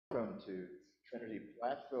to Trinity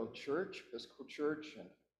Platteville Church, Episcopal Church, and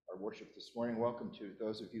our worship this morning. Welcome to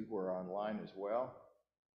those of you who are online as well.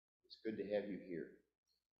 It's good to have you here.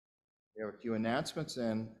 We have a few announcements,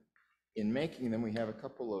 and in making them, we have a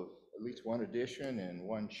couple of, at least one addition and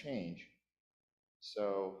one change.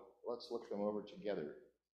 So let's look them over together.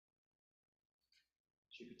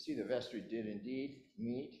 As you can see, the vestry did indeed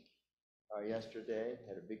meet yesterday,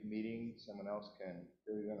 had a big meeting. Someone else can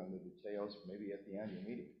fill you in on the details, maybe at the end of the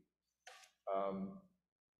meeting.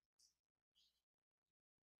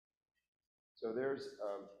 So there's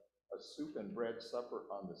a soup and bread supper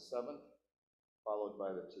on the 7th, followed by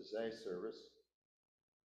the Taizé service.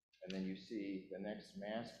 And then you see the next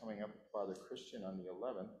Mass coming up with Father Christian on the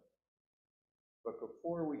 11th. But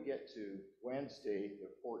before we get to Wednesday,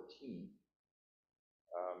 the 14th,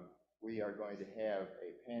 we are going to have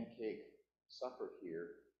a pancake supper here,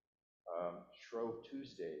 Shrove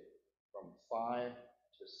Tuesday, from 5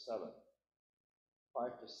 to 7.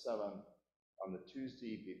 5 to 7 on the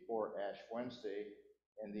Tuesday before Ash Wednesday,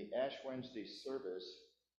 and the Ash Wednesday service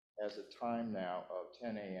has a time now of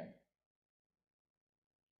 10 a.m.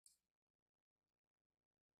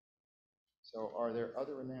 So are there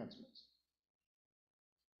other announcements?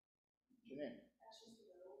 Janine?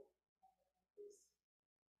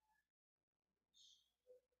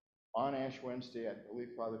 On Ash Wednesday, I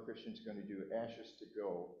believe Father Christian's going to do Ashes to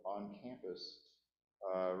Go on campus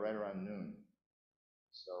right around noon.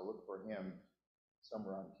 So look for him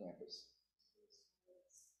somewhere on campus.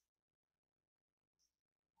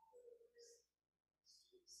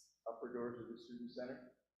 Upper doors of the student center.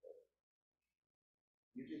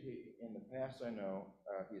 Usually, in the past, I know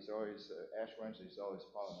he's always Ash Wednesday's always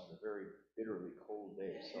fallen on a very bitterly cold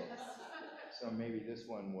day. So maybe this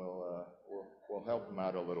one will help him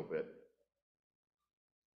out a little bit.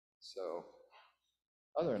 So,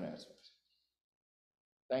 other announcements.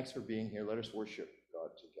 Thanks for being here. Let us worship God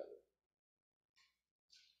together.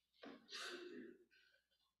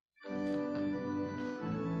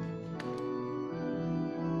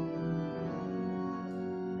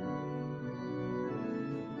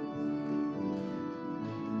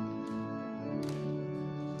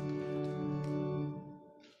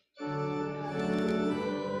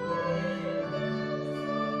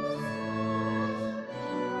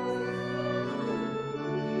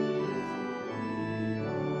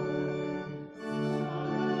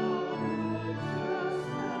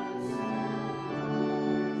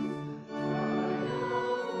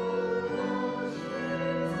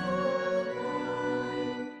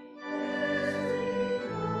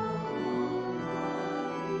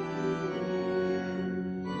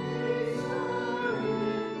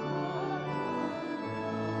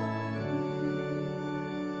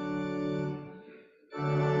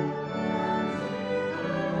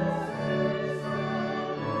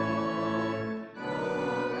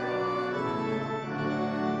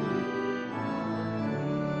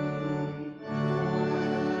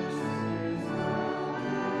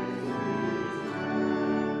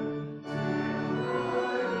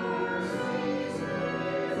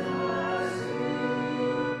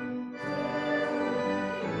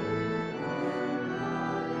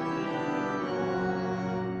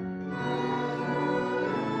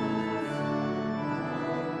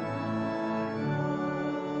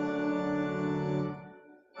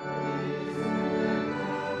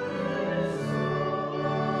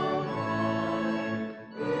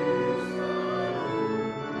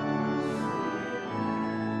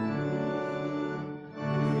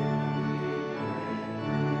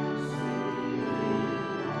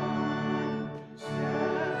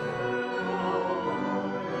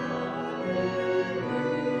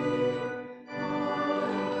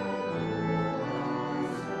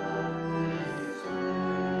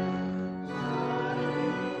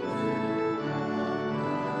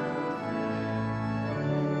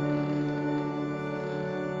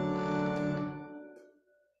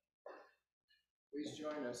 Please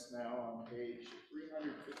join us now on page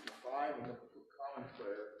 355 in the Book of Common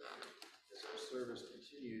Prayer as our service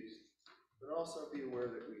continues, but also be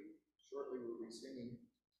aware that we shortly will be singing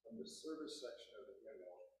from the service section of the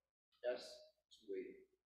hymnal, S to 8.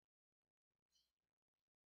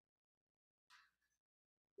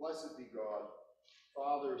 Blessed be God,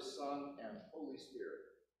 Father, Son, and Holy Spirit.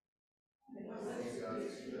 Blessed God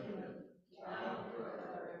is now and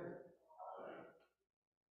forever.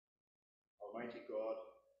 Almighty God,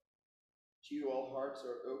 to you all hearts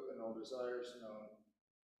are open, all desires known.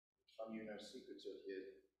 From you no secrets are hid.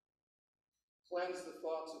 Cleanse the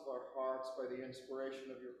thoughts of our hearts by the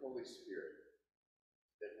inspiration of your Holy Spirit,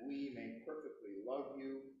 that we may perfectly love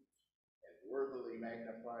you and worthily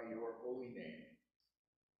magnify your holy name.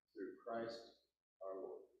 Through Christ our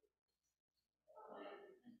Lord.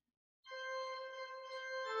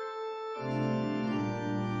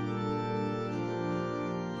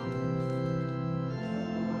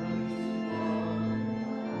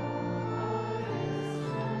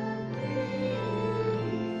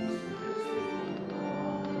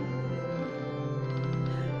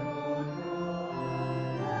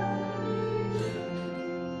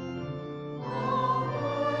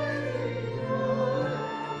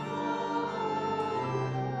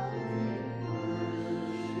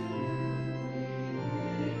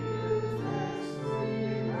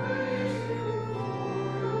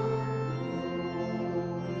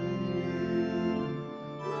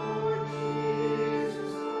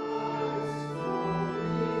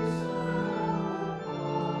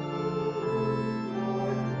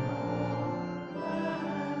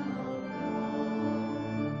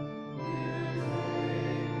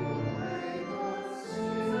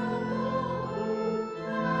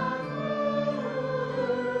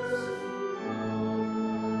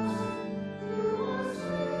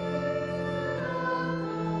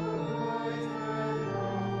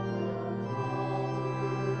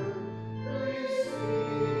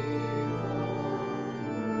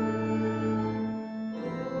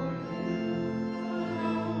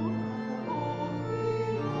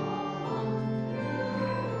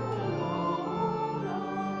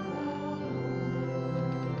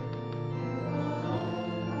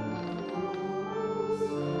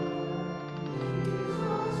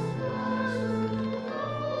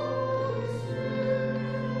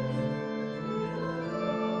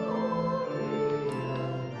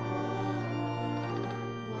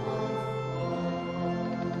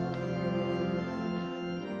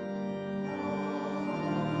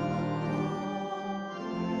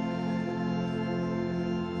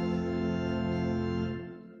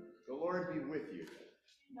 The Lord be with you.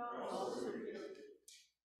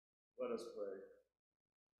 Let us pray.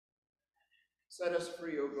 Set us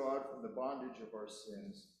free, O God, from the bondage of our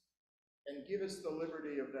sins, and give us the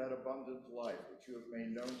liberty of that abundant life which you have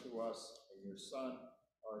made known to us in your Son,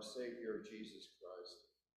 our Savior, Jesus Christ,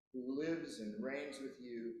 who lives and reigns with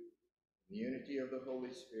you in the unity of the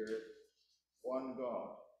Holy Spirit, one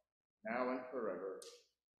God, now and forever.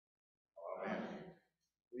 Amen.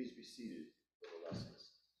 Please be seated for the lessons.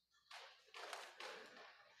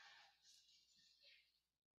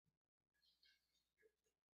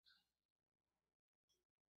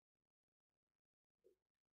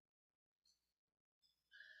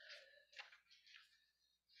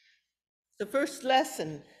 The first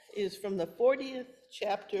lesson is from the 40th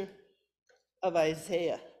chapter of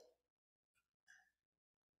Isaiah.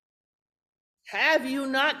 Have you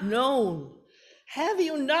not known? Have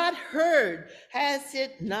you not heard? Has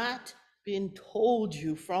it not been told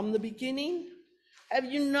you from the beginning? Have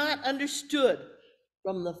you not understood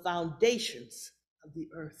from the foundations of the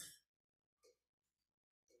earth?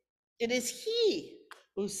 It is he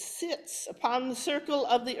who sits upon the circle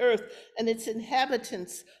of the earth, and its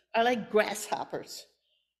inhabitants are like grasshoppers,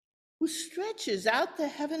 who stretches out the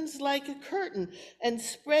heavens like a curtain and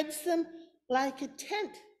spreads them like a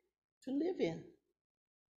tent to live in,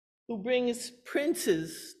 who brings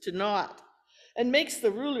princes to naught and makes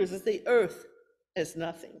the rulers of the earth as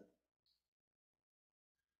nothing.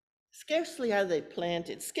 Scarcely are they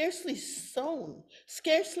planted, scarcely sown,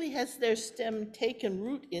 scarcely has their stem taken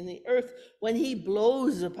root in the earth when he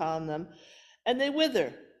blows upon them, and they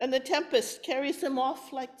wither, and the tempest carries them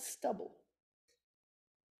off like stubble.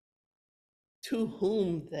 To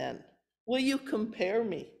whom then will you compare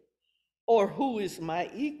me? Or who is my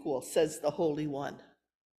equal, says the Holy One.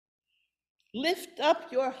 Lift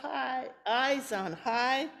up your eyes on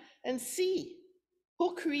high and see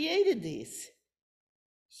who created these.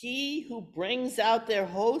 He who brings out their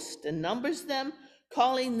host and numbers them,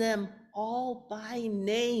 calling them all by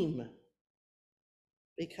name,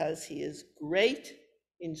 because he is great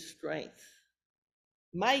in strength,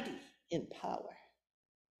 mighty in power.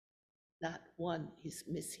 Not one is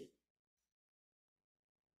missing.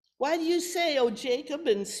 Why do you say, O Jacob,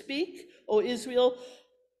 and speak, O Israel,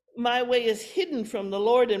 my way is hidden from the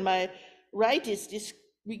Lord, and my right is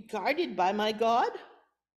disregarded by my God?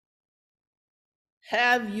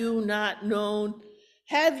 Have you not known?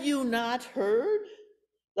 Have you not heard?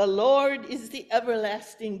 The Lord is the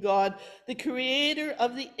everlasting God, the creator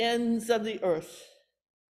of the ends of the earth.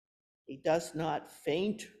 He does not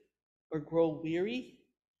faint or grow weary.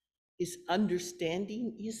 His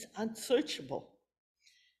understanding is unsearchable.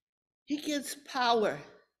 He gives power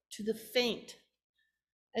to the faint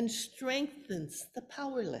and strengthens the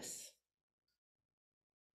powerless.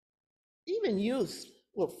 Even youth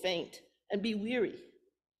will faint and be weary,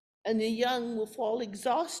 and the young will fall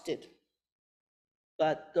exhausted.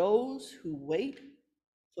 But those who wait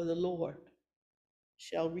for the Lord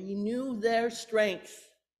shall renew their strength.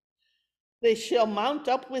 They shall mount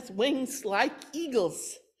up with wings like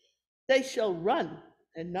eagles. They shall run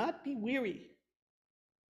and not be weary.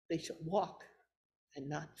 They shall walk and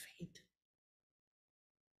not faint.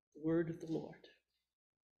 The word of the Lord.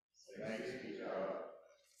 Thanks be to God.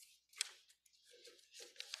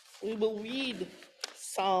 We will read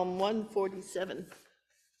Psalm 147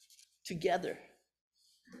 together,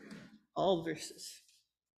 all verses.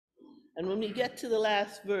 And when we get to the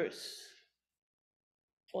last verse,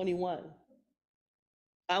 21,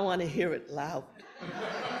 I want to hear it loud.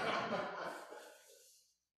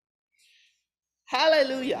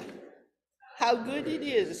 Hallelujah. How good it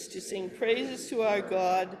is to sing praises to our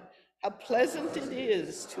God. How pleasant it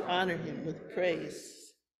is to honor him with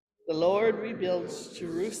praise. The Lord rebuilds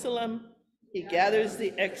Jerusalem. He gathers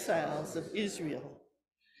the exiles of Israel.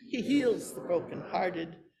 He heals the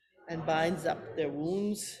brokenhearted and binds up their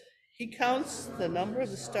wounds. He counts the number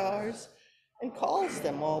of the stars and calls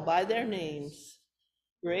them all by their names.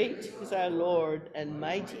 Great is our Lord and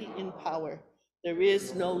mighty in power. There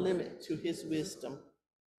is no limit to his wisdom.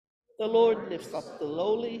 The Lord lifts up the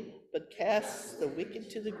lowly, but casts the wicked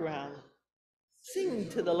to the ground. Sing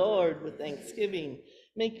to the Lord with thanksgiving.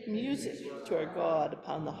 Make music to our God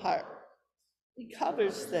upon the harp. He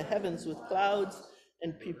covers the heavens with clouds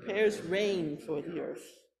and prepares rain for the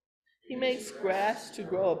earth. He makes grass to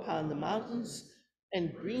grow upon the mountains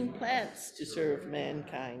and green plants to serve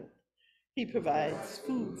mankind. He provides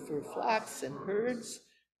food for flocks and herds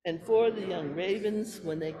and for the young ravens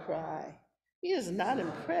when they cry. He is not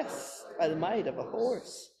impressed by the might of a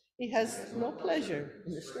horse. He has no pleasure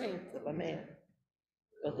in the strength of a man.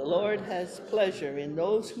 But the Lord has pleasure in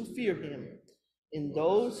those who fear him, in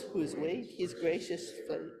those whose way he is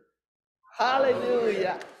graciously.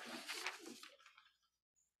 Hallelujah.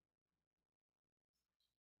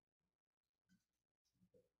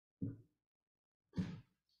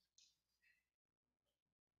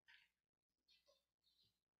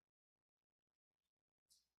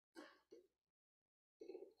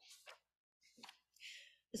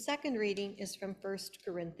 The second reading is from 1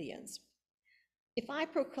 Corinthians. If I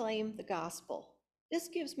proclaim the gospel, this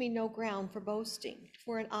gives me no ground for boasting,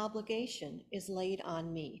 for an obligation is laid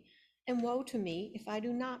on me, and woe to me if I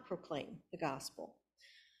do not proclaim the gospel.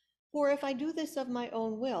 For if I do this of my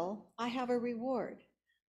own will, I have a reward.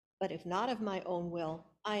 But if not of my own will,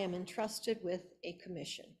 I am entrusted with a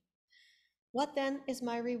commission. What then is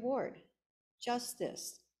my reward? Just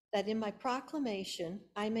this, that in my proclamation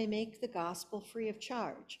I may make the gospel free of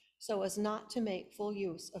charge, so as not to make full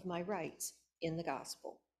use of my rights in the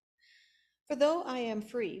gospel. For though I am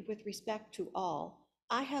free with respect to all,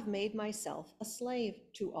 I have made myself a slave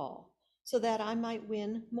to all, so that I might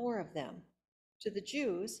win more of them. To the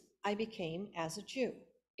Jews I became as a Jew,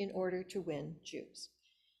 in order to win Jews.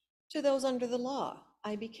 To those under the law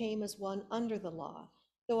I became as one under the law,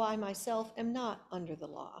 though I myself am not under the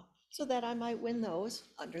law, so that I might win those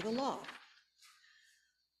under the law.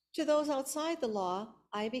 To those outside the law,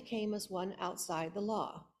 I became as one outside the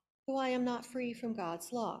law, though I am not free from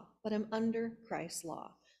God's law, but am under Christ's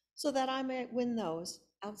law, so that I might win those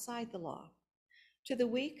outside the law. To the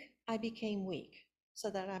weak, I became weak, so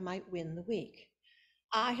that I might win the weak.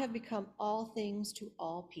 I have become all things to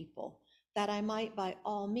all people, that I might by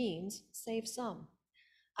all means save some.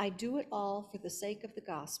 I do it all for the sake of the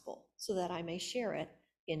gospel, so that I may share it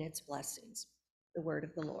in its blessings. The word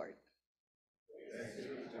of the Lord. Thanks be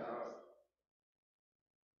to God.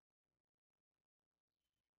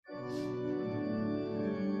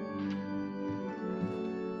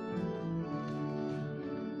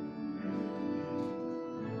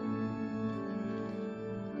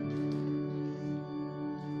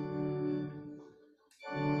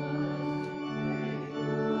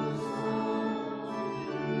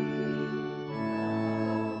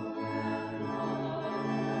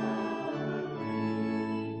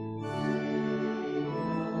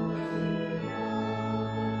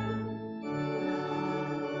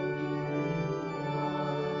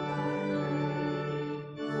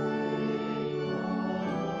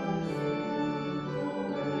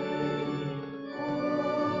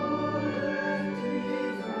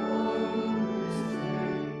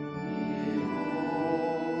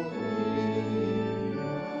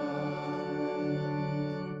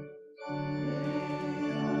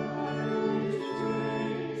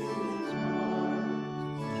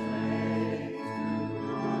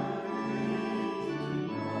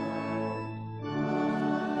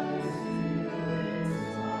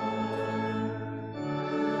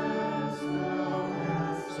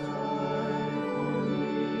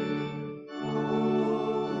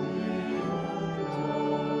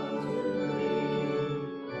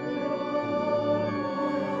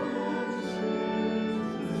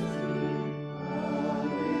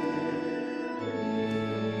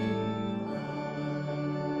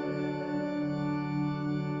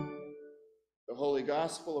 Holy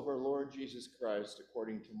Gospel of our Lord Jesus Christ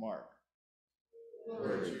according to Mark.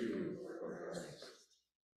 Glory to you, Lord Christ.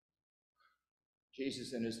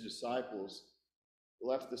 Jesus and his disciples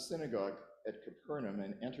left the synagogue at Capernaum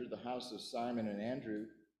and entered the house of Simon and Andrew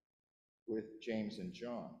with James and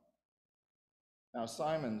John. Now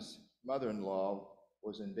Simon's mother-in-law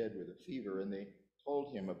was in bed with a fever, and they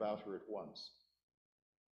told him about her at once.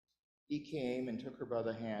 He came and took her by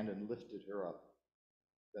the hand and lifted her up.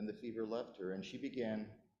 Then the fever left her, and she began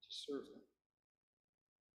to serve them.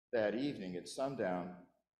 That evening at sundown,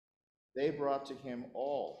 they brought to him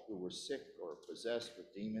all who were sick or possessed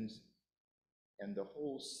with demons, and the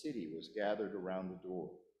whole city was gathered around the door.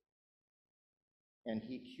 And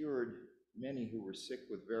he cured many who were sick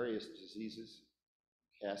with various diseases,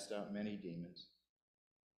 cast out many demons,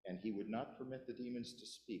 and he would not permit the demons to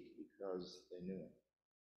speak because they knew him.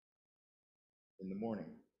 In the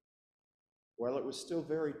morning, while it was still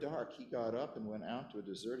very dark, he got up and went out to a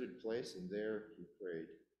deserted place, and there he prayed.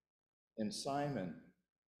 And Simon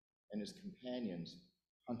and his companions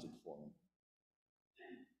hunted for him.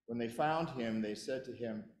 When they found him, they said to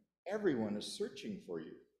him, "Everyone is searching for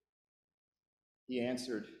you." He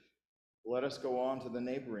answered, "Let us go on to the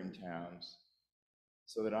neighboring towns,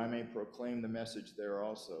 so that I may proclaim the message there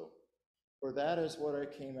also, for that is what I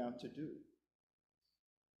came out to do."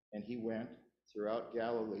 And he went throughout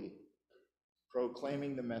Galilee,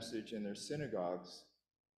 proclaiming the message in their synagogues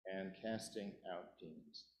and casting out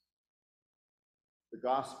demons. The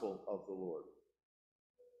Gospel of the Lord.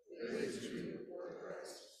 Praise to you, Lord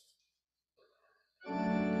Christ.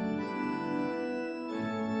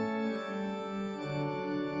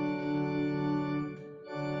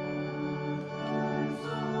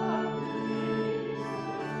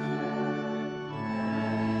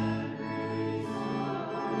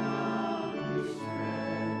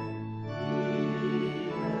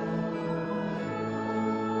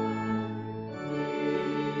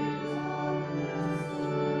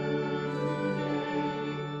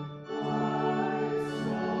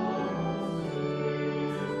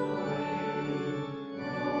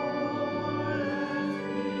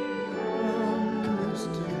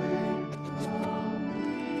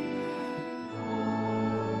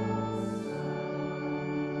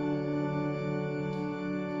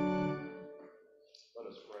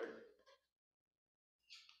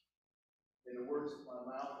 In the words of my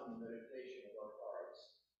mouth and the meditation of our hearts,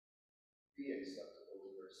 be acceptable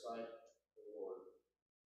in your sight, O Lord,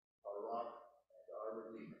 our rock and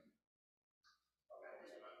our Redeemer. Amen.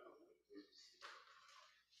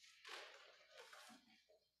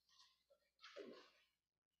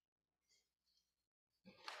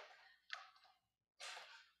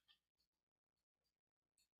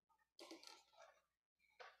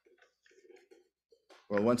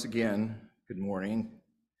 Well, once again, good morning.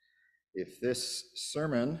 If this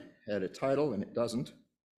sermon had a title, and it doesn't,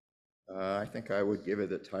 I think I would give it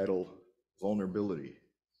the title, Vulnerability.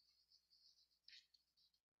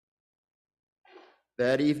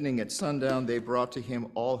 That evening at sundown, they brought to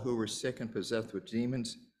him all who were sick and possessed with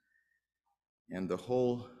demons, and the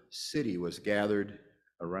whole city was gathered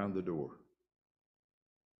around the door.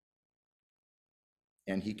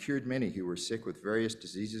 And he cured many who were sick with various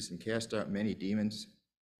diseases and cast out many demons.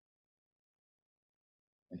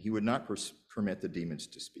 And he would not permit the demons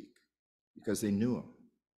to speak because they knew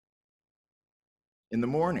him. In the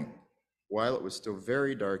morning, while it was still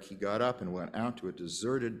very dark, he got up and went out to a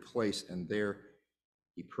deserted place, and there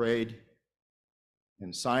he prayed,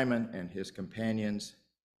 and Simon and his companions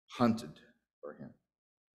hunted for him.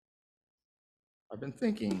 I've been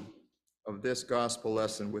thinking of this gospel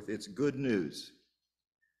lesson with its good news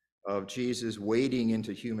of Jesus wading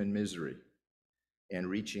into human misery and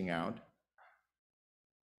reaching out.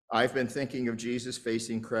 I've been thinking of Jesus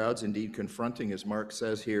facing crowds, indeed confronting, as Mark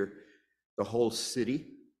says here, the whole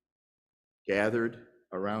city gathered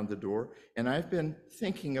around the door. And I've been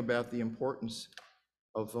thinking about the importance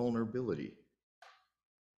of vulnerability.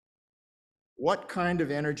 What kind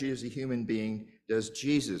of energy as a human being does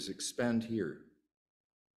Jesus expend here?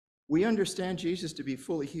 We understand Jesus to be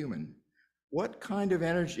fully human. What kind of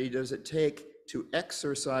energy does it take to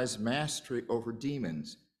exercise mastery over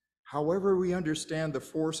demons? However we understand the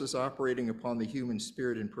forces operating upon the human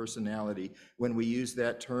spirit and personality when we use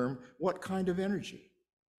that term, what kind of energy?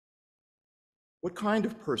 What kind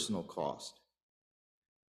of personal cost?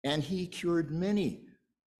 And he cured many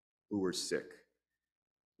who were sick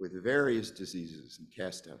with various diseases and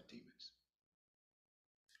cast out demons.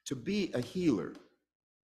 To be a healer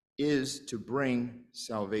is to bring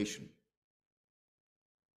salvation,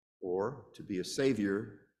 or to be a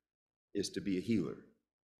savior is to be a healer.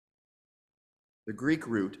 The Greek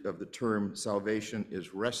root of the term salvation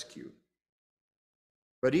is rescue.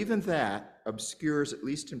 But even that obscures, at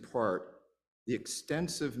least in part, the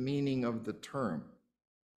extensive meaning of the term.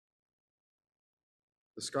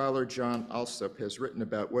 The scholar John Alsop has written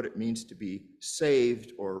about what it means to be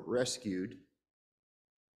saved or rescued,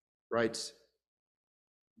 writes,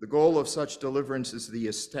 "The goal of such deliverance is the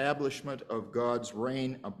establishment of God's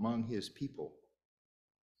reign among his people."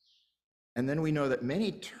 And then we know that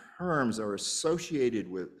many terms are associated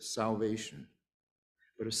with salvation,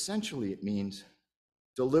 but essentially it means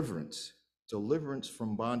deliverance, deliverance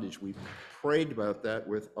from bondage. We've prayed about that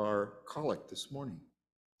with our collect this morning.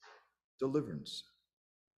 Deliverance.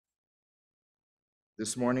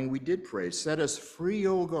 This morning we did pray, "Set us free,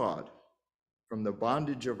 O God, from the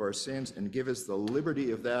bondage of our sins and give us the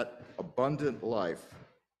liberty of that abundant life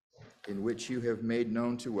in which you have made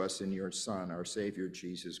known to us in your Son, our Savior,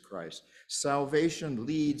 Jesus Christ." Salvation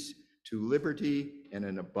leads to liberty and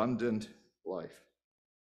an abundant life.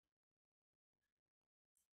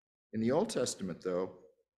 In the Old Testament, though,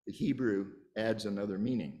 the Hebrew adds another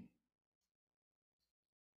meaning.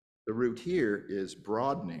 The root here is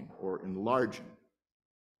broadening or enlarging.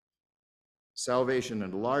 Salvation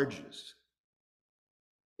enlarges.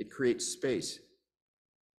 It creates space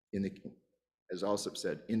as Alsop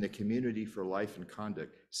said, in the community for life and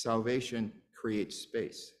conduct. Salvation creates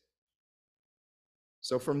space.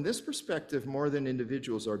 So from this perspective, more than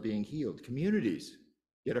individuals are being healed, communities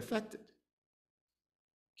get affected.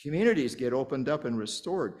 Communities get opened up and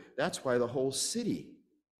restored. That's why the whole city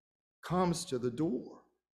comes to the door.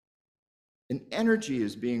 An energy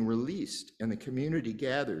is being released and the community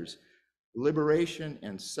gathers. Liberation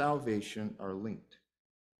and salvation are linked.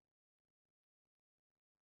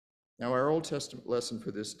 Now, our Old Testament lesson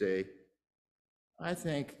for this day, I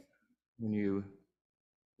think when you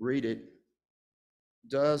read it,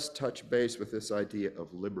 does touch base with this idea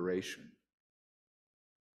of liberation.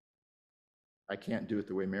 I can't do it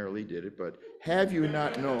the way Marilee did it, but have you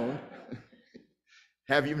not known,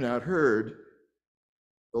 have you not heard,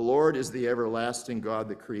 the Lord is the everlasting God,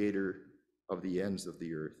 the creator of the ends of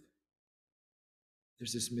the earth.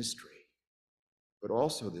 There's this mystery, but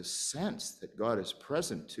also this sense that God is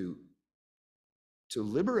present to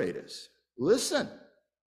liberate us. Listen.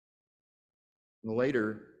 And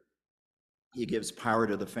later, he gives power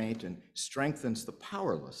to the faint and strengthens the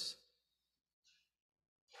powerless.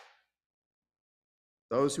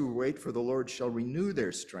 Those who wait for the Lord shall renew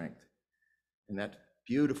their strength. And that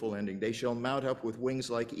beautiful ending, they shall mount up with wings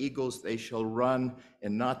like eagles. They shall run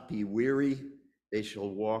and not be weary. They shall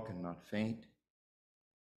walk and not faint.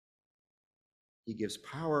 He gives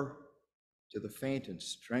power to the faint and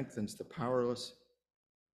strengthens the powerless.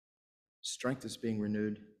 Strength is being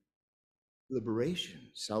renewed.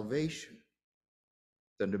 Liberation, salvation.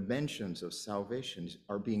 The dimensions of salvation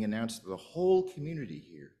are being announced to the whole community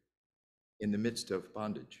here in the midst of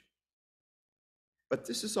bondage. But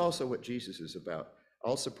this is also what Jesus is about.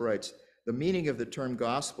 Alsop writes, "The meaning of the term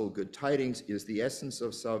gospel, good tidings, is the essence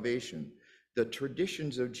of salvation. The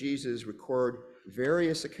traditions of Jesus record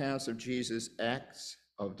various accounts of Jesus' acts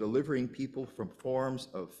of delivering people from forms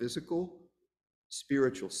of physical,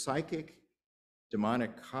 spiritual, psychic,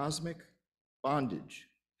 demonic, cosmic bondage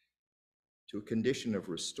to a condition of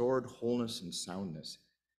restored wholeness and soundness."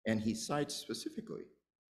 And he cites specifically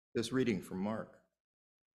this reading from Mark.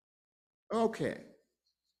 Okay,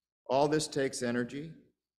 all this takes energy.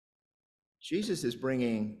 Jesus is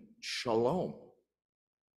bringing shalom,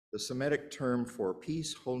 the Semitic term for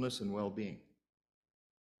peace, wholeness, and well-being.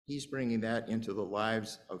 He's bringing that into the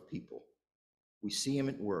lives of people. We see him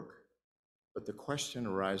at work, but the question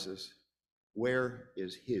arises, where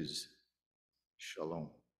is his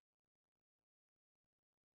shalom?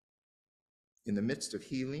 In the midst of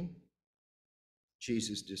healing,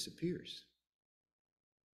 Jesus disappears.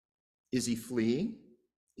 Is he fleeing?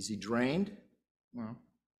 Is he drained? Well,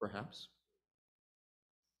 perhaps.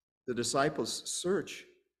 The disciples search,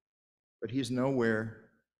 but he's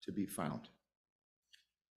nowhere to be found.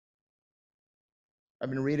 I've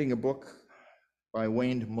been reading a book by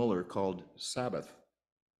Wayne Muller called Sabbath,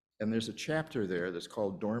 and there's a chapter there that's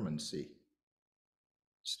called Dormancy.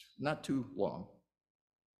 It's not too long.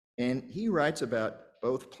 And he writes about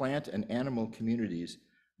both plant and animal communities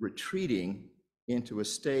retreating into a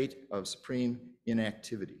state of supreme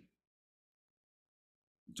inactivity.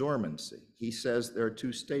 Dormancy. He says there are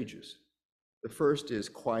two stages. The first is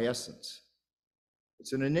quiescence.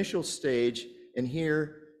 It's an initial stage, and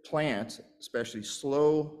here plants especially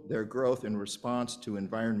slow their growth in response to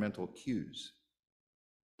environmental cues.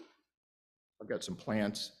 I've got some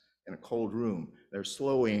plants in a cold room. They're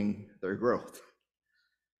slowing their growth.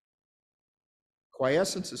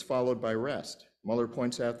 Quiescence is followed by rest. Muller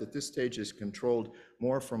points out that this stage is controlled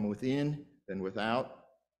more from within than without.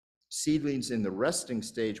 Seedlings in the resting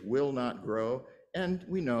stage will not grow, and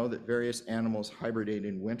we know that various animals hibernate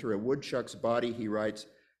in winter. A woodchuck's body, he writes,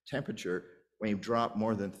 temperature may drop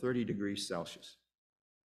more than 30 degrees Celsius.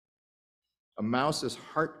 A mouse's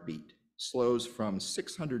heartbeat slows from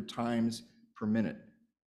 600 times per minute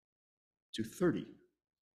to 30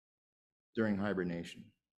 during hibernation.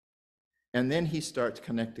 And then he starts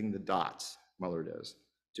connecting the dots, Muller does,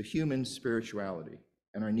 to human spirituality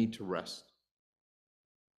and our need to rest.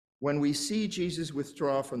 When we see Jesus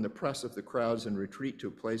withdraw from the press of the crowds and retreat to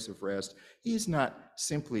a place of rest, he is not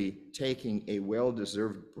simply taking a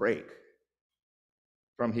well-deserved break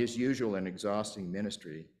from his usual and exhausting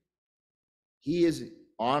ministry. He is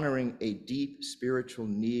honoring a deep spiritual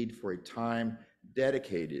need for a time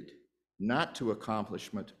dedicated not to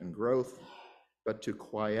accomplishment and growth, but to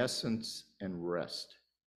quiescence and rest.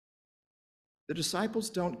 The disciples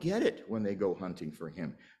don't get it when they go hunting for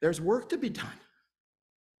him. There's work to be done.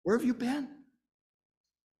 Where have you been?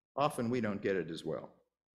 Often we don't get it as well.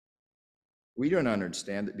 We don't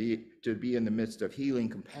understand that to be in the midst of healing,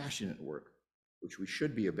 compassionate work, which we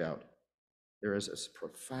should be about, there is a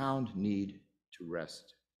profound need to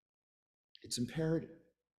rest. It's imperative.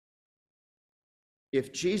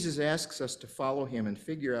 If Jesus asks us to follow him and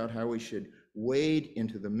figure out how we should wade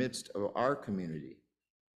into the midst of our community,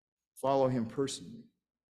 follow him personally,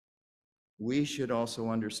 we should also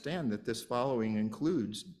understand that this following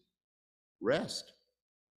includes rest,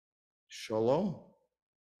 shalom,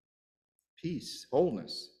 peace,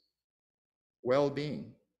 wholeness,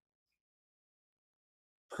 well-being.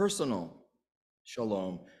 Personal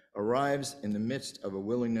shalom arrives in the midst of a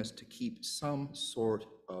willingness to keep some sort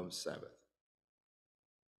of Sabbath.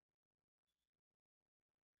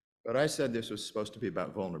 But I said this was supposed to be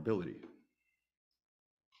about vulnerability.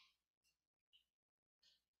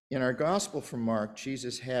 In our gospel from Mark,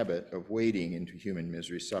 Jesus' habit of wading into human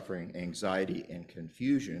misery, suffering, anxiety, and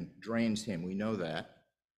confusion drains him. We know that.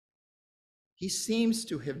 He seems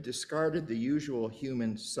to have discarded the usual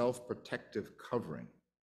human self-protective covering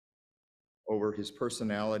over his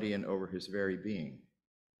personality and over his very being.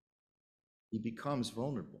 He becomes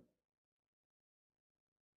vulnerable,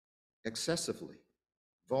 excessively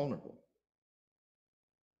vulnerable.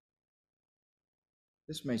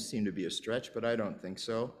 This may seem to be a stretch, but I don't think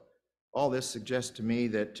so. All this suggests to me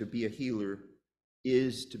that to be a healer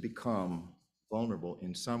is to become vulnerable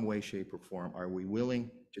in some way, shape, or form. Are we willing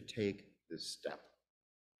to take this step?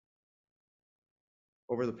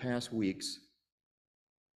 Over the past weeks,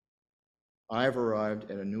 I've arrived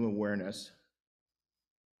at a new awareness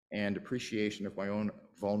and appreciation of my own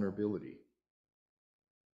vulnerability.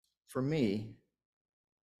 For me,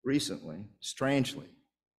 recently, strangely,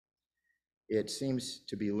 it seems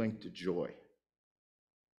to be linked to joy,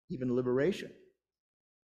 even liberation.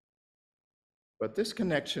 But this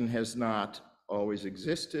connection has not always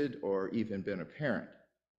existed or even been apparent.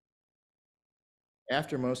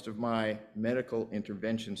 After most of my medical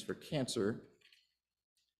interventions for cancer,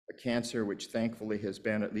 a cancer which thankfully has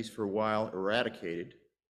been, at least for a while, eradicated,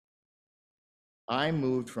 I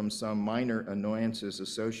moved from some minor annoyances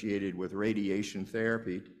associated with radiation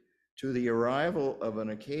therapy to the arrival of an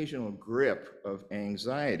occasional grip of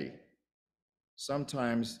anxiety,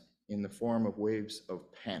 sometimes in the form of waves of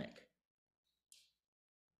panic.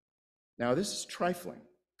 Now, this is trifling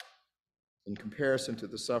in comparison to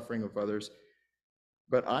the suffering of others,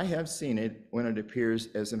 but I have seen it when it appears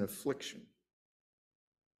as an affliction.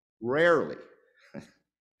 Rarely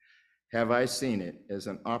have I seen it as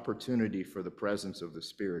an opportunity for the presence of the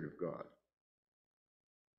Spirit of God.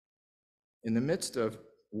 In the midst of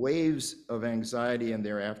waves of anxiety and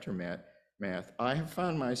their aftermath, I have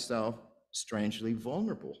found myself strangely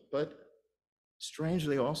vulnerable, but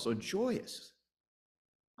strangely also joyous.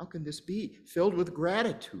 How can this be? Filled with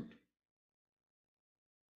gratitude.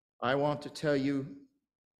 I want to tell you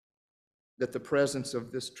that the presence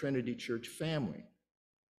of this Trinity Church family,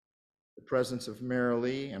 the presence of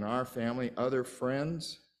Marilee and our family, other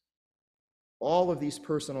friends, all of these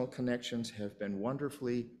personal connections have been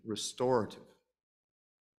wonderfully restorative.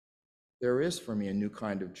 There is for me a new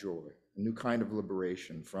kind of joy, a new kind of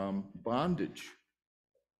liberation from bondage,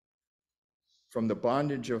 from the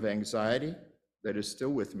bondage of anxiety that is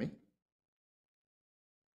still with me.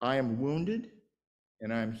 I am wounded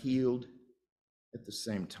and I am healed at the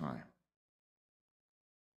same time.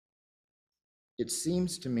 It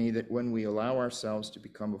seems to me that when we allow ourselves to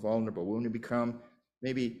become vulnerable, when we become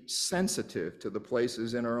maybe sensitive to the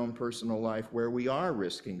places in our own personal life where we are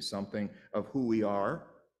risking something of who we are,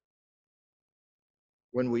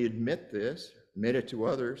 when we admit this, admit it to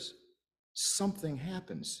others, something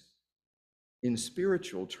happens. In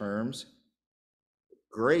spiritual terms,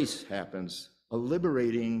 grace happens, a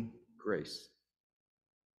liberating grace.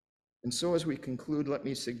 And so as we conclude, let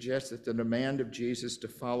me suggest that the demand of Jesus to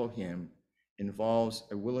follow him involves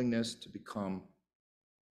a willingness to become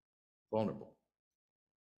vulnerable.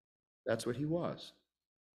 That's what he was.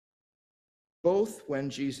 Both when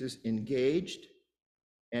Jesus engaged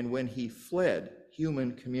and when he fled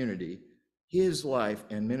human community, his life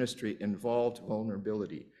and ministry involved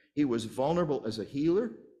vulnerability. He was vulnerable as a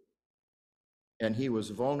healer, and he was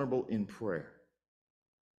vulnerable in prayer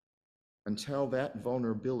until that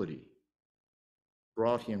vulnerability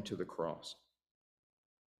brought him to the cross.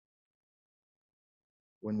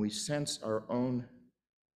 When we sense our own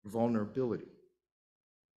vulnerability,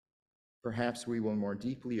 perhaps we will more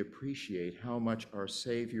deeply appreciate how much our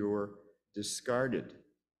Savior discarded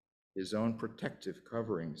his own protective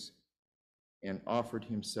coverings and offered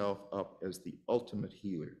himself up as the ultimate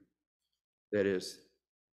healer, that is,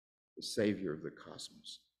 the Savior of the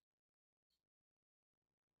cosmos.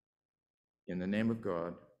 In the name of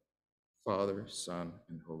God, Father, Son,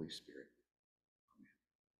 and Holy Spirit.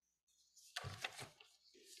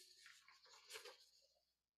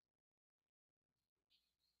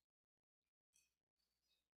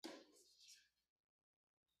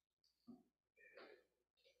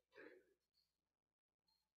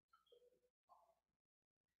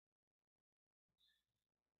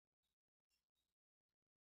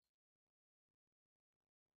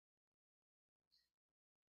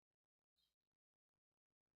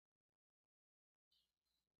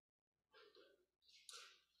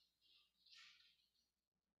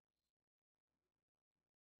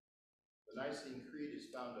 The Nicene Creed is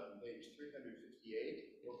found on page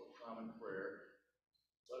 358, Book of Common Prayer.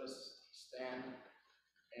 Let us stand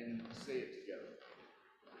and say it together.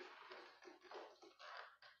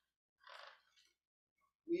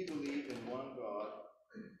 We believe in one God,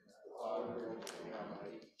 the Father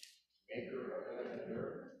Almighty, maker of heaven and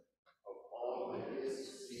earth, of all that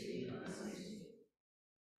is seen and unseen.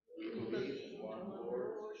 We believe in one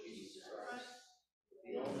Lord, Jesus Christ,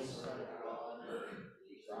 the only Son of God,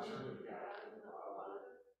 begotten of God and the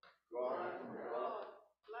Father, God from God,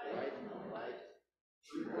 light from light,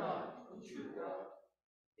 true God from true God,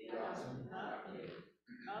 begotten, not made,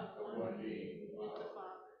 of one being with the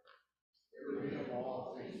Father. Through him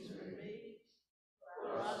all things were made,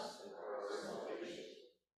 for us and for our salvation.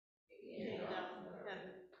 He came down from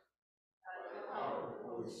heaven by the power of the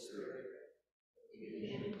Holy Spirit. He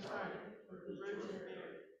became incarnate from the Virgin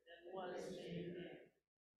Mary and was made man.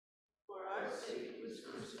 For our sake he was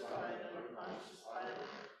crucified under Pontius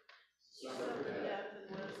Pilate, suffered death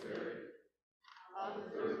and was buried. On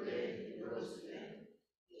the third day he rose again,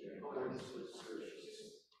 in accordance with the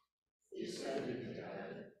Scriptures. He ascended into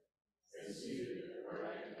heaven and seated at the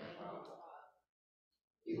right hand of God.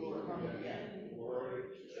 He will come again in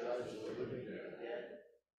glory to judge the living and the dead,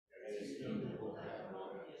 and his kingdom will have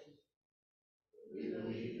no end. We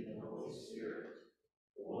believe in the Holy Spirit,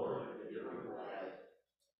 the Lord of eternal life,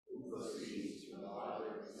 who proceeds from the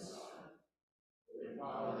Father and the Son. The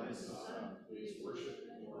Father and the Son, who is worshipped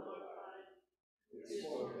and glorified, who is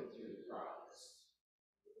spoken through the prophets.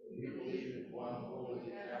 We believe in one holy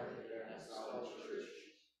Catholic and apostolic Church.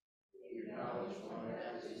 We acknowledge one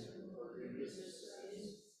baptism for forgiveness of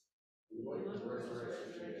sins. We look to the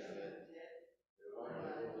resurrection of the dead, and one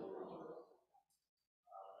holy Holy.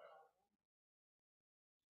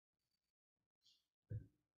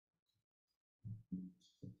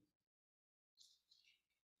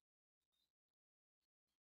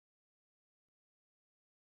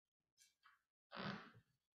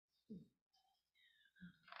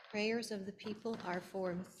 Prayers of the people are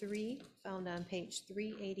Form 3, found on page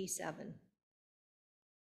 387.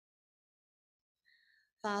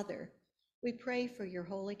 Father, we pray for your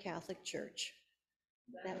holy Catholic Church,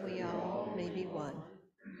 that we all may be one.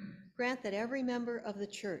 Grant that every member of the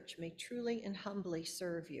Church may truly and humbly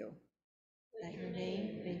serve you, that your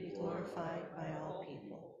name may be glorified by all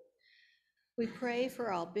people. We pray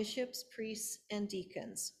for all bishops, priests, and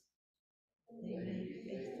deacons. They may be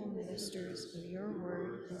faithful ministers of your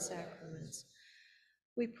word and sacraments.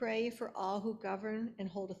 We pray for all who govern and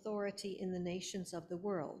hold authority in the nations of the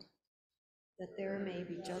world, that there may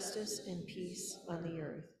be justice and peace on the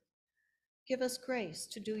earth. Give us grace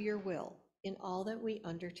to do your will in all that we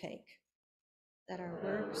undertake, that our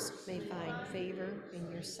works may find favor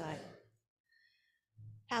in your sight.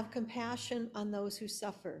 Have compassion on those who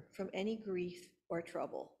suffer from any grief or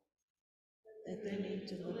trouble, that they may be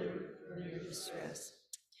delivered from their distress.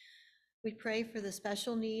 We pray for the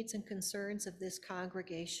special needs and concerns of this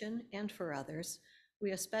congregation and for others.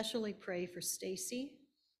 We especially pray for Stacy,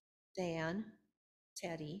 Dan,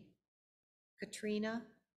 Teddy, Katrina,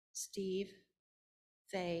 Steve,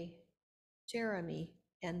 Faye, Jeremy,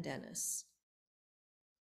 and Dennis.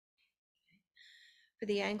 For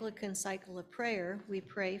the Anglican Cycle of Prayer, we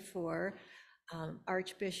pray for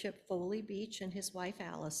Archbishop Foley Beach and his wife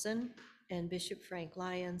Allison, and Bishop Frank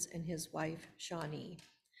Lyons and his wife Shawnee.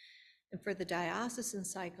 And for the Diocesan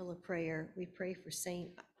Cycle of Prayer, we pray for Saint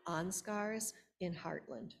Ansgars in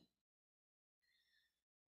Heartland.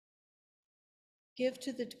 Give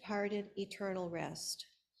to the departed eternal rest.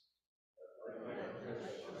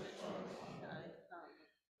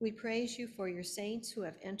 We praise you for your saints who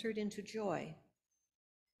have entered into joy.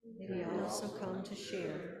 May we also come to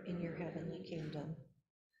share in your heavenly kingdom.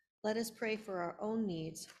 Let us pray for our own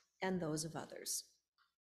needs and those of others.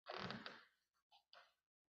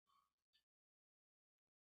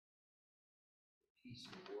 Peace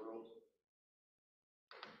in the world.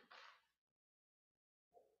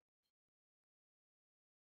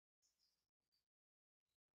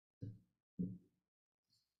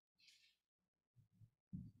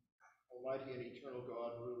 Almighty and eternal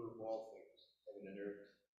God, ruler of all things, heaven and earth,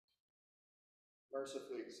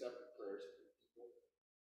 mercifully accept the prayers of your people.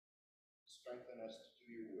 Strengthen us to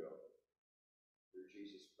do your will. Through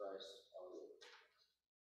Jesus Christ, our Lord.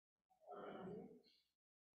 Amen.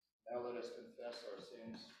 Now let us confess our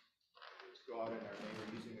sins towards God and our neighbor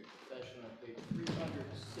using a confession on page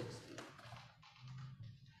 360.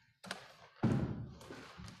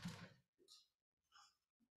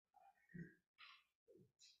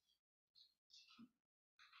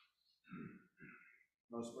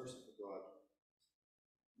 Most merciful God,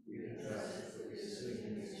 we confess that we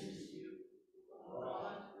sin against you,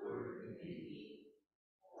 thought, word, and deed,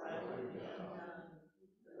 rightly done,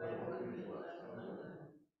 what we left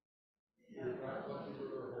undone. We do not look into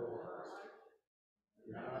our whole heart.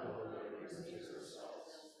 We do not allow our riches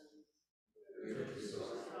ourselves. We riches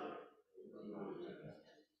our heart, we know that.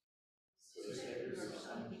 So save your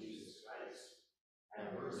Son, Jesus Christ,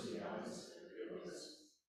 have mercy on us and forgive us.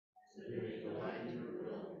 And we delight in your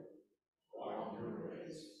will, walk in your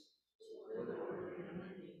ways, so Lord and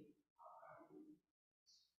humanity.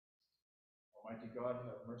 Almighty God,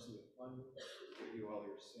 have mercy upon you, forgive you all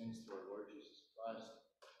your sins through our Lord Jesus Christ,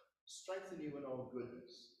 strengthen you in all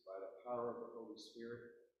goodness by the power of the Holy Spirit,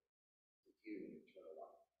 with you in eternal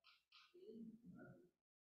life. Amen.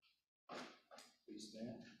 Please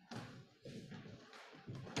stand.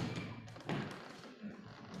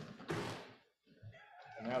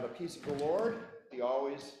 And now the peace of the Lord be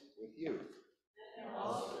always with you. And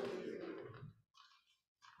also with you.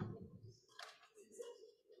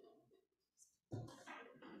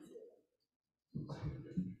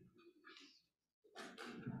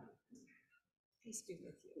 Peace be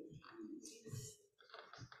with you.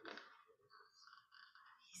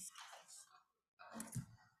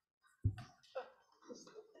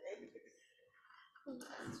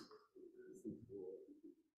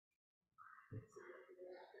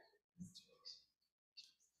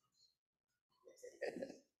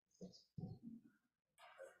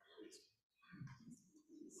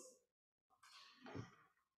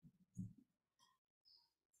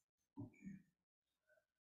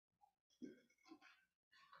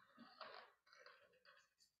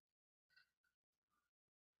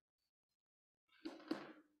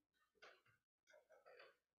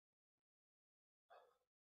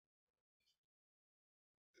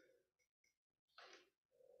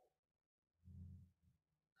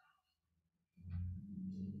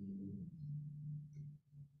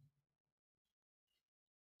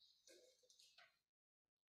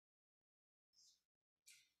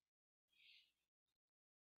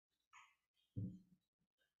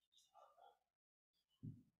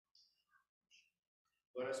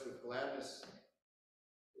 Let us with gladness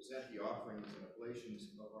present the offerings and oblations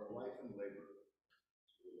of our life and labor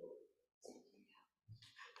to the Lord.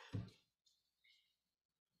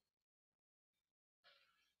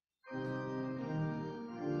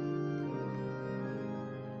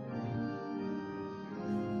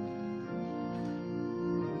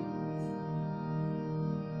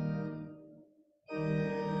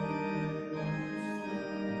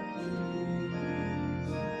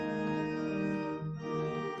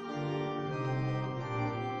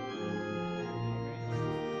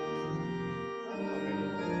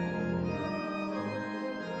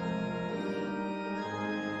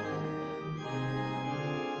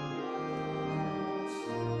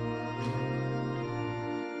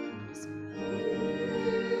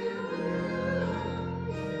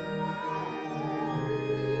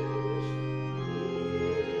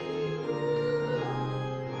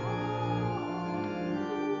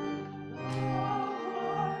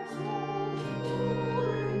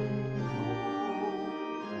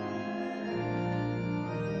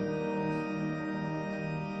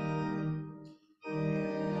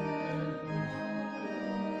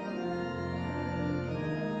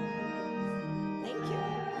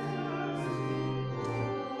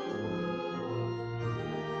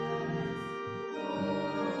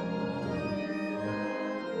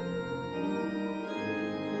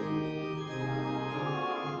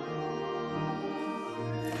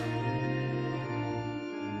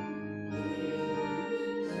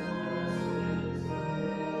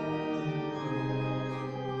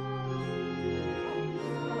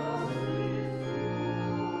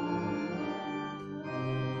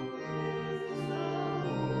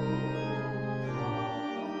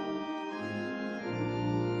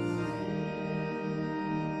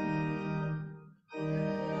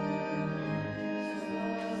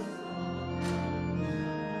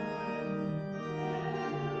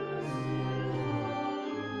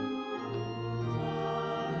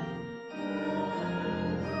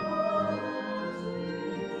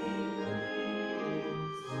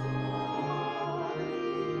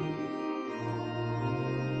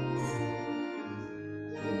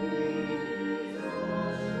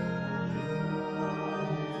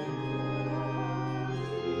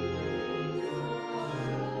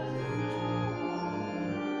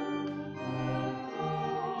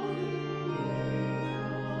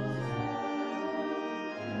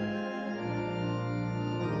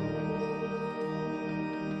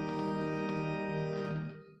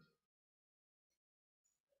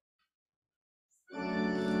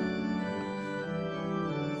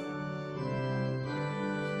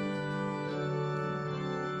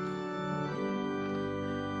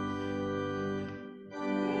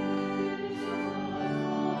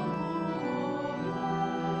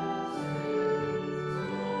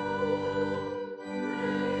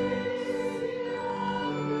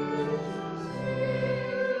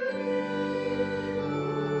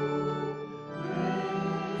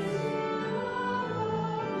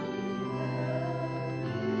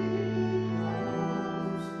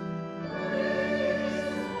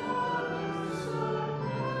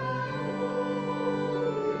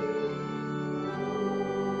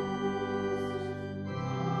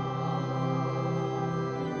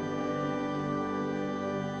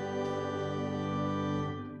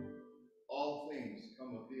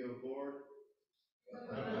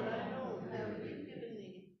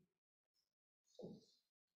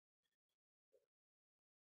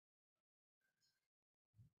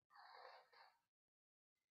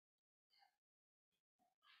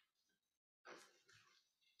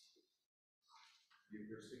 The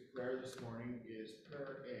Eucharistic prayer this morning is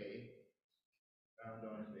prayer A, found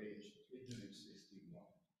on page 361.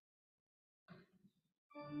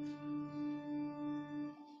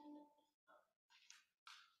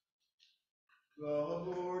 The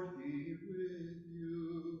Lord be with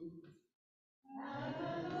you.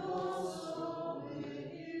 And also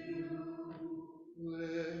with you.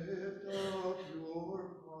 Lift up your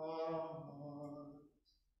hearts.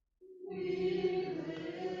 We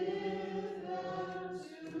lift them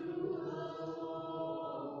to the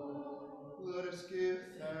Lord. Let us give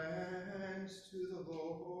thanks to the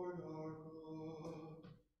Lord our God.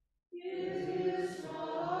 It is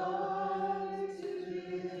right to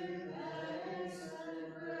give thanks and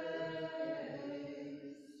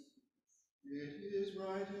praise. It is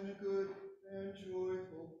right and a good and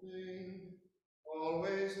joyful thing,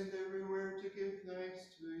 always and everywhere to give thanks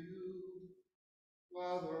to you,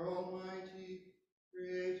 Father Almighty,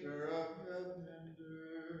 Creator of heaven and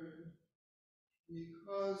earth,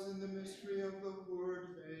 because in the mystery of the Word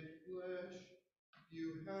made flesh, you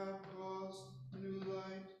have caused new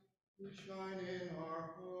light to shine in our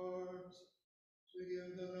hearts, to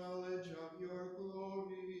give the knowledge of your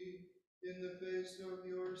glory in the face of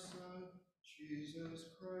your Son, Jesus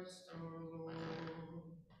Christ our Lord.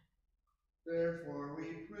 Therefore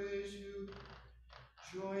we praise you,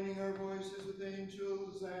 joining our voices with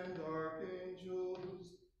angels and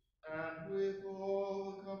archangels, and with all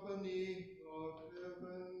the company of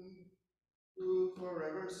heaven, who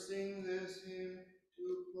forever sing this hymn to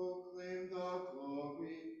proclaim the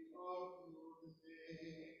glory of your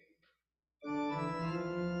name.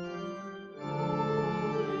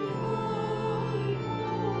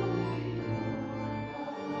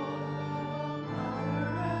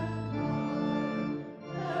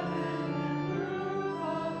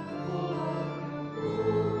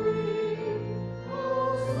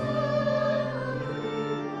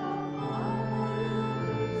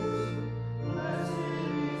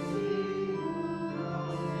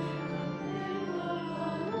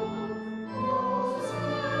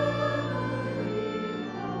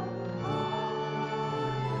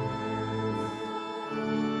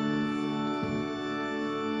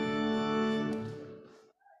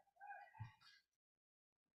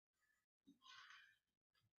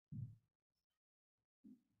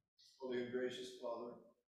 Holy and gracious Father,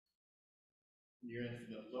 in your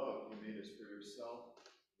infinite love, you made us for yourself.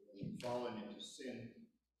 When fallen into sin,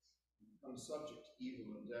 become subject to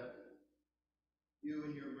evil and death, you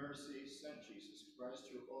in your mercy sent Jesus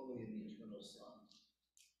Christ, your only and eternal Son,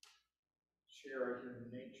 to share our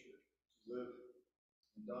human nature, to live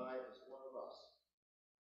and die as one of us,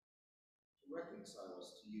 to reconcile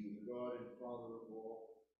us to you, the God and Father of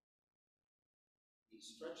all. He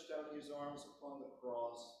stretched out his arms upon the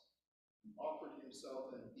cross and offered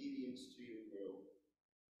himself in obedience to your will,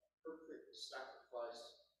 a perfect sacrifice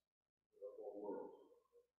for the whole world.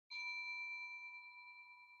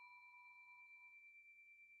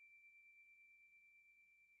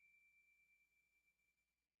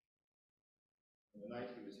 On the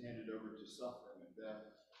night he was handed over to suffering and death,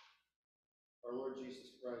 our Lord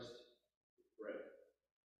Jesus Christ took bread.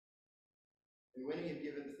 And when he had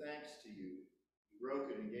given thanks to you, he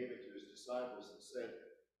broke it and gave it to his disciples and said,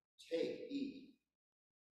 "Take, eat.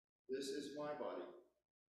 This is my body,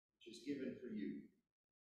 which is given for you.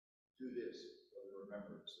 Do this for the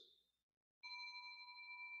remembrance of me."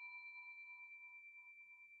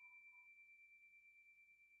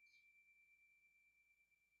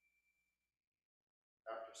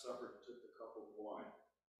 After supper, he took the cup of wine.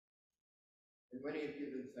 And when he had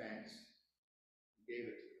given thanks, he gave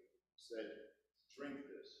it to them, and said, "Drink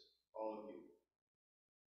this, all of you.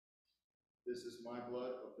 This is my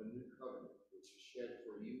blood of the new covenant, which is shed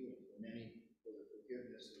for you and for many for the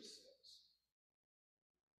forgiveness of sins.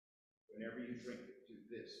 Whenever you drink it, do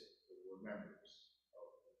this for the remembrance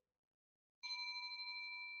of me."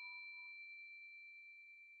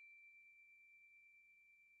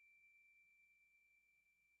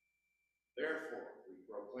 Therefore, we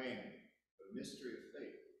proclaim the mystery of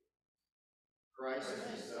faith. Christ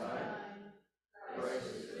has died,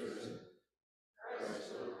 Christ is risen,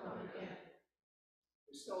 Christ will come again.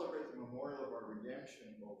 We celebrate the memorial of our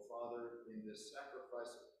redemption, O Father, in this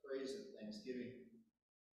sacrifice of praise and thanksgiving,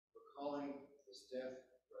 recalling his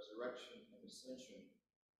death, resurrection, and ascension.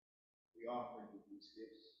 We offer you these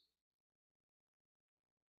gifts.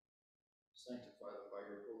 Sanctify them by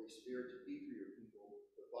your Holy Spirit to be for your people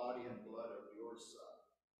the body and blood of your Son,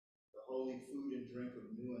 the holy food and drink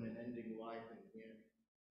of new and unending life in him.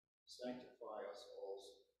 Sanctify us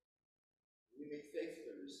also. We may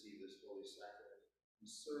faithfully receive this holy sacrament and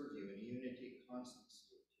serve you in unity,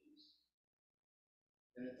 constancy, and peace.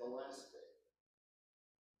 And at the last day,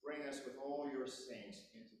 bring us with all your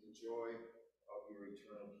saints into the joy of your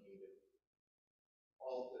eternal kingdom.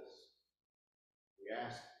 All this we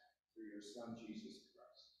ask through your Son, Jesus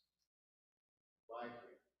Christ. By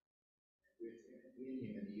him, and with him, and in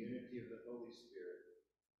him, in the unity of the Holy Spirit,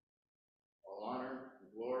 all honor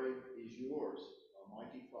and glory is yours,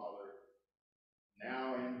 Almighty Father,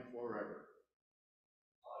 now and forever.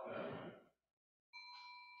 Amen.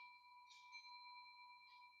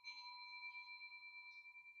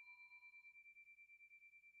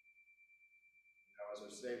 Now, as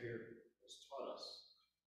our Savior has taught us,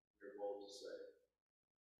 we are bold to say,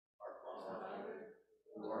 Our Father,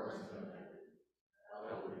 who art in heaven,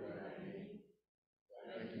 hallowed be thy name.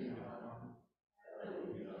 Thy kingdom come, thy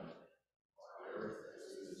will be done, on earth as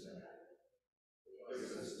it is in heaven. Give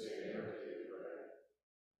us this day our daily bread.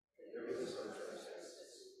 Forgive us our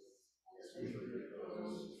trespasses, as we forgive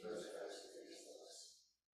those who trespass against us.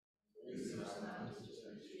 Lead us not into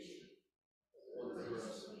temptation, but deliver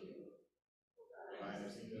us from evil. For thine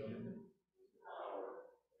is the kingdom, the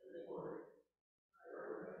power, and the glory,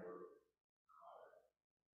 forever and ever.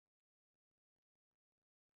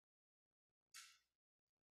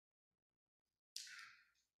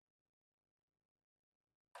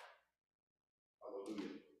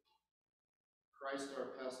 Hallelujah. Christ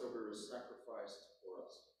our Passover is sacrificed for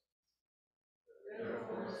us.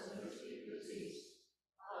 Therefore, let us keep the feast.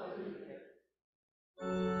 Hallelujah.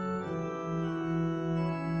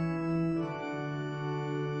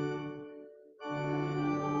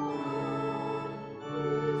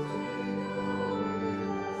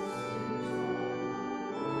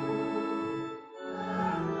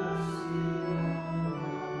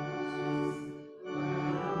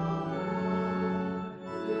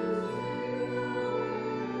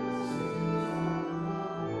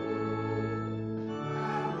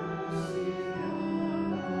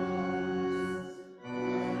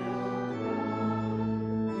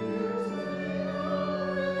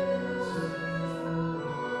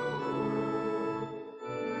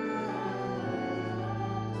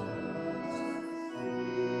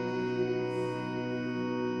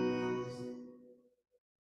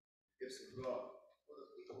 Gifts of God for the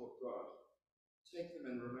people of God. Take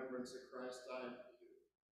them in remembrance that Christ died for you.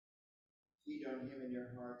 Feed on him in your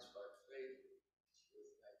hearts by faith with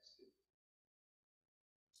thanksgiving.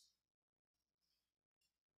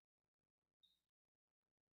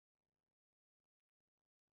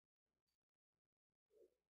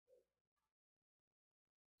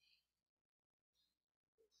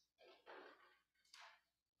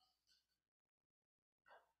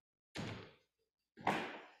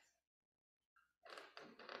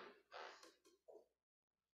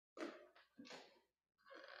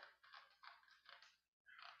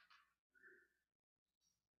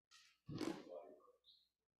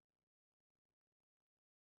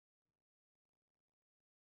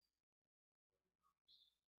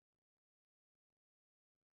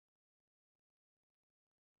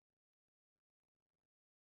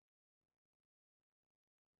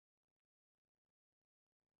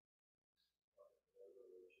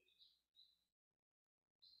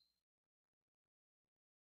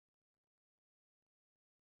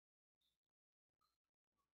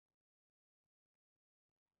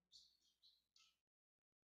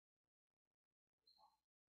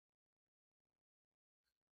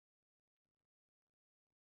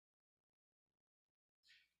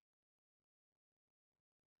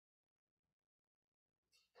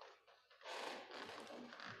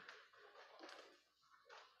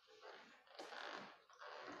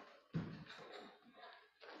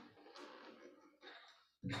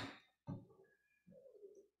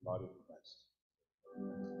 Body of Christ.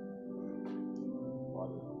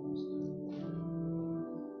 Body of Christ.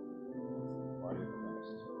 Body of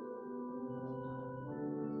Christ.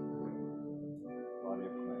 Body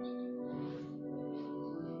of Christ.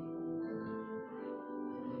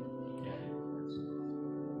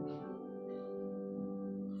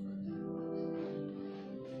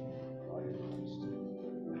 Body of Christ.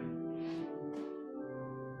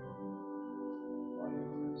 Body of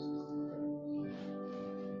Christ.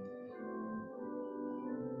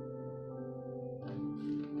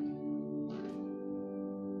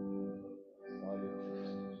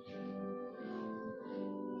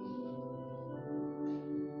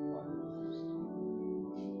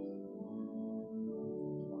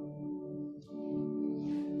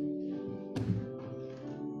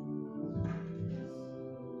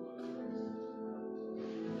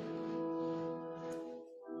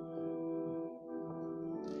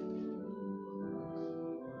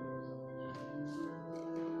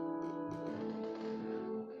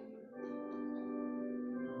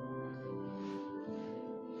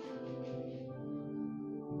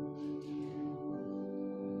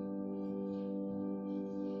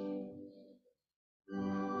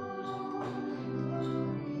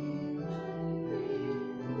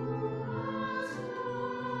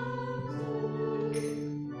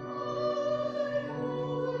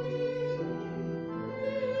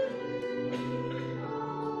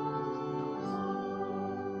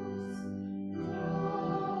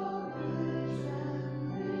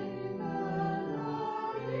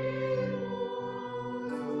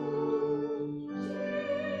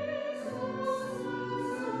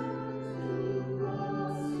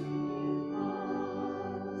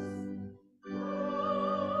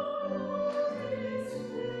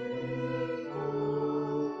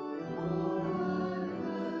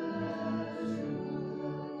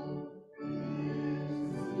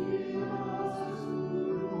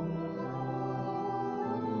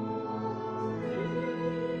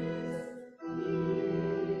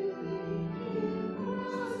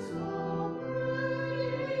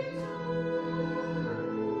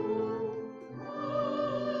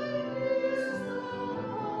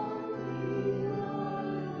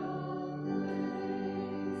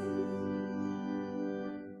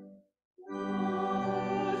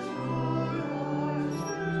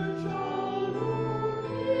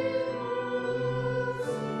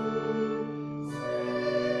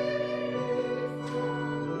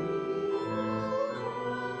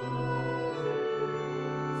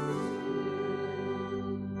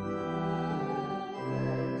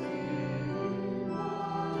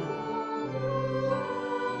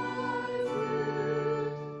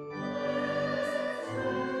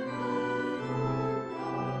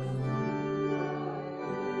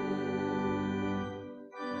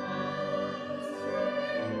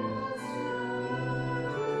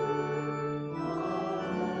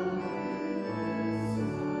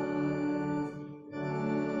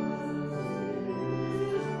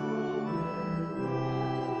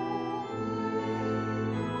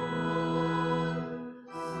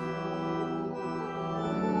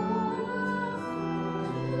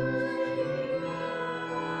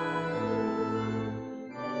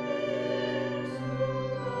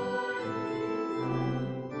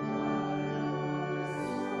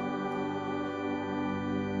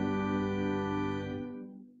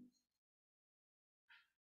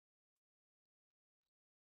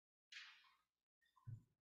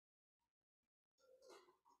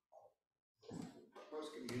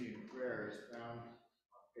 First Communion prayer is found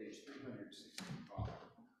on page 365.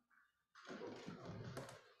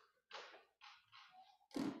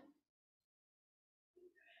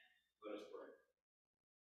 Let us pray.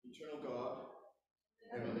 Eternal God,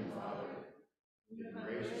 Heavenly Father, you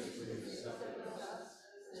graciously accepted us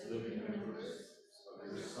as living members of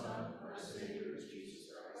your Son, our Savior, Jesus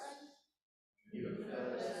Christ. You have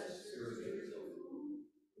fed us with spiritual food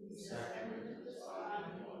in the sacrament of his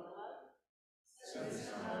body and blood. Send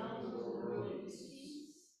us now into the world in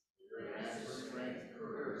peace. Grant us strength and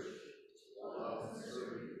courage to love and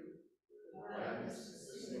serve you with gladness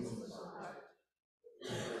and singleness of heart.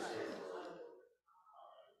 The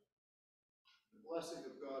blessing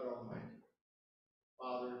of God Almighty,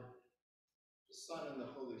 Father, the Son, and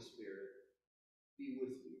the Holy Spirit be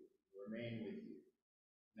with you, remain with you,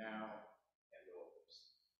 now